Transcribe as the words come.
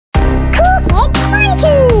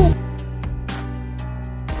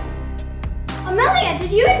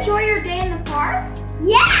Did you enjoy your day in the park?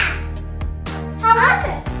 Yeah! How was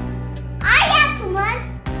it? I had so much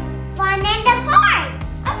fun in the park.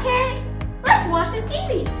 Okay, let's watch the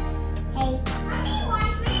TV. Hey, let me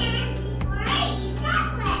wash my hands before I eat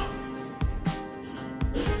chocolate.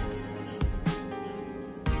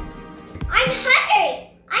 I'm hungry.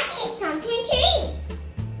 I need something to eat.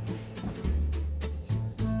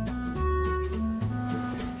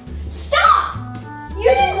 Stop! You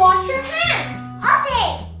didn't wash your hands.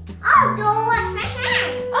 Okay, I'll go wash my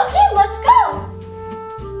hands. Okay, let's go.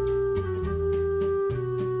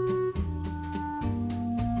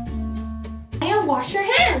 And wash your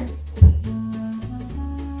hands.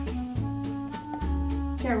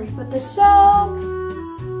 Here we put the soap.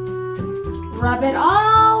 Rub it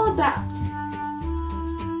all about.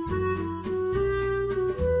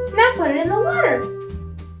 Now put it in the water.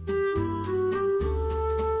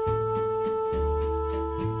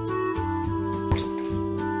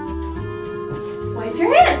 Wipe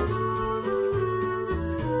your hands.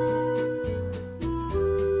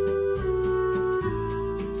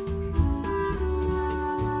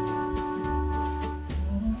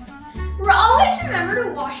 Always remember to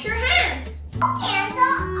wash your hands. Okay, Ansel,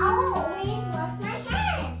 I'll always wash my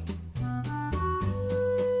hands.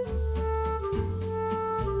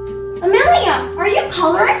 Amelia, are you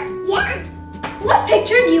coloring? Yeah, What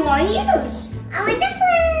picture do you want to use? I like this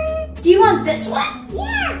one. Do you want this one?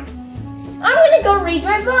 Yeah. I'm gonna go read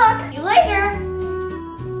my book. See you later.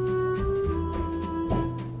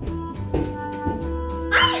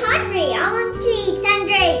 I'm hungry. I want to eat some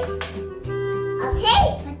grapes.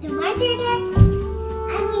 Okay, put the water there.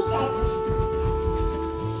 And eat it.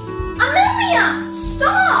 Amelia,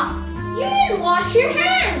 stop! You didn't wash your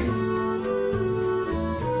hands.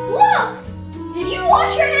 Look, did you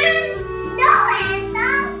wash your hands? No,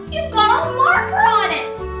 Ansel. You've got a marker on it.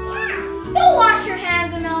 Yeah. Go wash your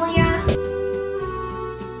hands, Amelia.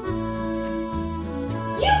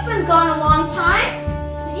 You've been gone a long time.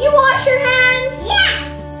 Did you wash your hands? Yeah.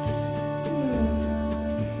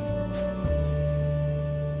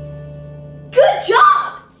 Good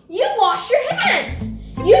job! You washed your hands.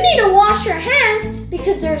 You need to wash your hands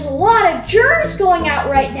because there's a lot of germs going out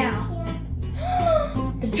right now.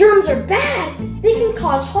 The germs are bad. They can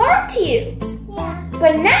cause harm to you. Yeah.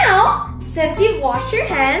 But now, since you've washed your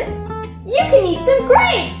hands, you can eat some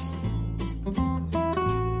grapes.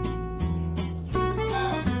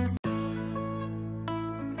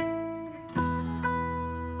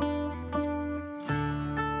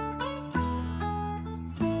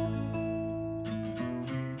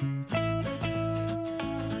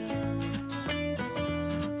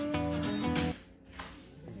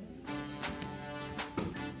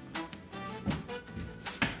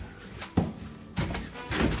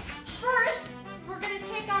 First, we're going to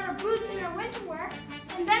take out our boots and our winter wear,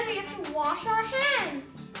 and then we have to wash our hands.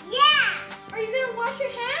 Yeah. Are you going to wash your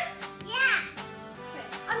hands? Yeah. Okay.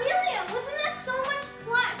 Amelia, wasn't that so much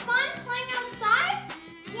fun playing outside?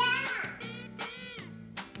 Yeah.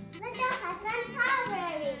 Let's go have some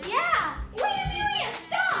strawberries. Yeah. Wait, Amelia,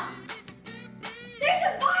 stop. There's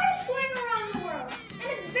a virus going around the world, and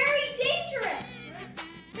it's very dangerous.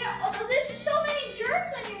 There's so many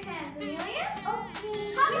germs on your hands, Amelia.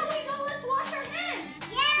 Okay. How about we go, let's wash our hands.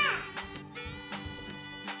 Yeah.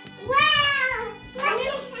 Wow. Wash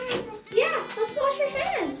your hands. Yeah, let's wash your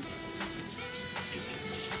hands.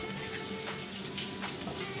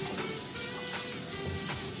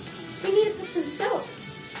 We need to put some soap.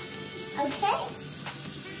 Okay.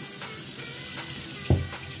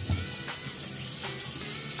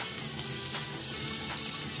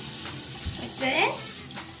 Like this.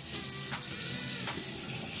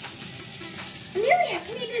 Amelia,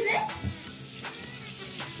 can you do this?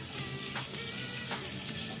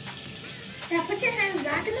 Now put your hands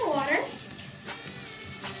back in the water.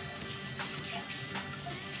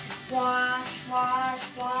 Wash, wash,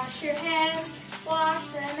 wash your hands. Wash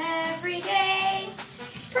them every day.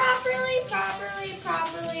 Properly, properly,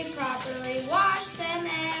 properly, properly. Wash them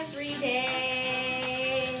every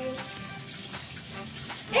day.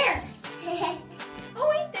 There. Oh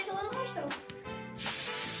wait, there's a little more soap.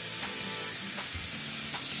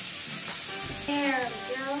 There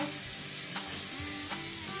we go.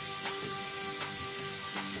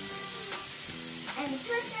 And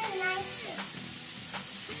put the nice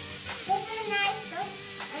soap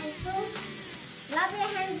and soap. Rub your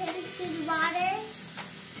hands into the water.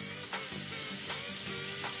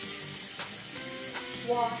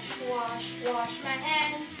 Wash, wash, wash my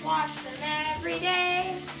hands. Wash them every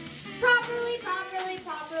day. Properly, properly,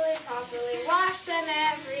 properly, properly. Wash them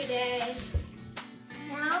every day.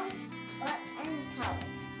 Now, what and towel.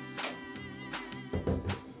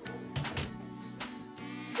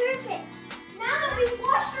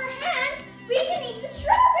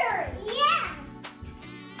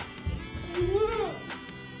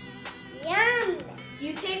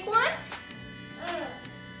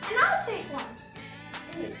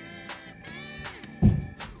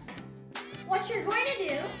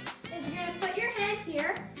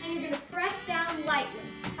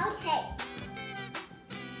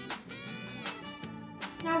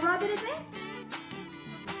 rub it a bit.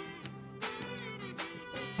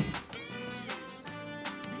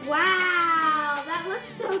 Wow, that looks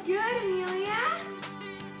so good, Amelia.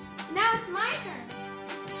 Now it's my turn.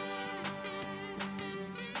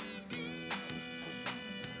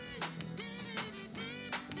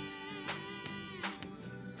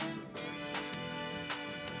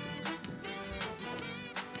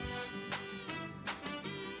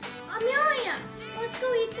 Amelia, let's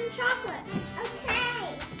go eat some chocolate.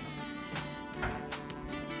 Okay.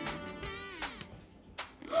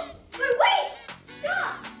 But wait!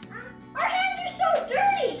 Stop! Our hands are so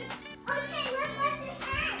dirty! Okay, let's wash your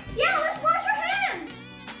hands. Yeah, let's wash our hands!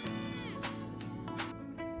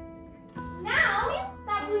 Now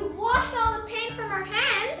that we've washed all the paint from our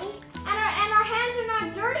hands and our hands are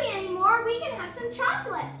not dirty anymore, we can have some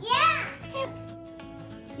chocolate. Yeah. Okay.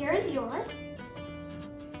 Here is yours.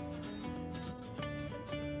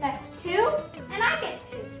 That's 2, and I get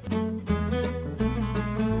 2.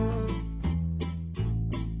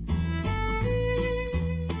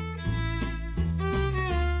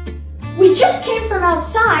 We just came from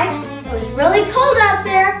outside. It was really cold out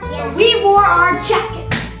there, but we wore our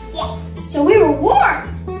jackets. Yeah. So we were warm.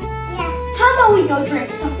 Yeah. How about we go drink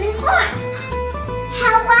something hot?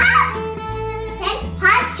 How about then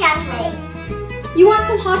hot chocolate? You want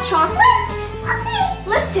some hot chocolate? Okay.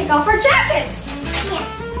 Let's take off our jackets.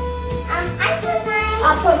 Yeah.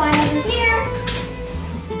 I'll put mine over here.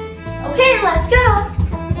 Okay, let's go.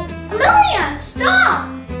 Amelia, stop!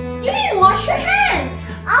 You didn't wash your hands.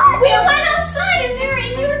 Oh, We went outside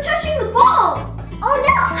and you were touching the ball. oh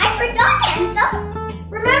no, I forgot, Ansel.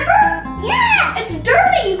 Remember? Yeah. It's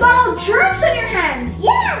dirty. You got all germs on your hands.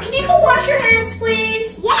 Yeah. Can you go wash your hands,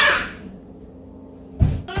 please? Yeah.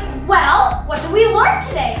 Well, what did we learn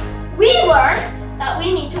today? We learned that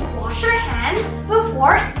we need to wash our hands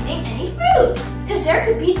before eating any food, because there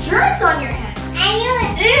could be germs on your hands. And you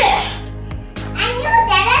would get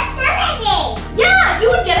a stomachache. Yeah, you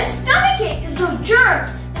would get a stomachache because those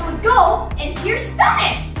germs, they would go into your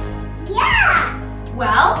stomach. Yeah.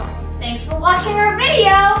 Well, thanks for watching our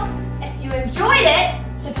video. If you enjoyed it,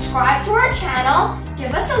 subscribe to our channel,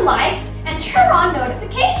 give us a like, and turn on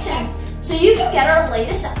notifications so you can get our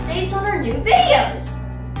latest updates on our new videos.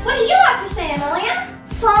 What do you have to say, Amelia?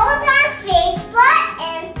 Follow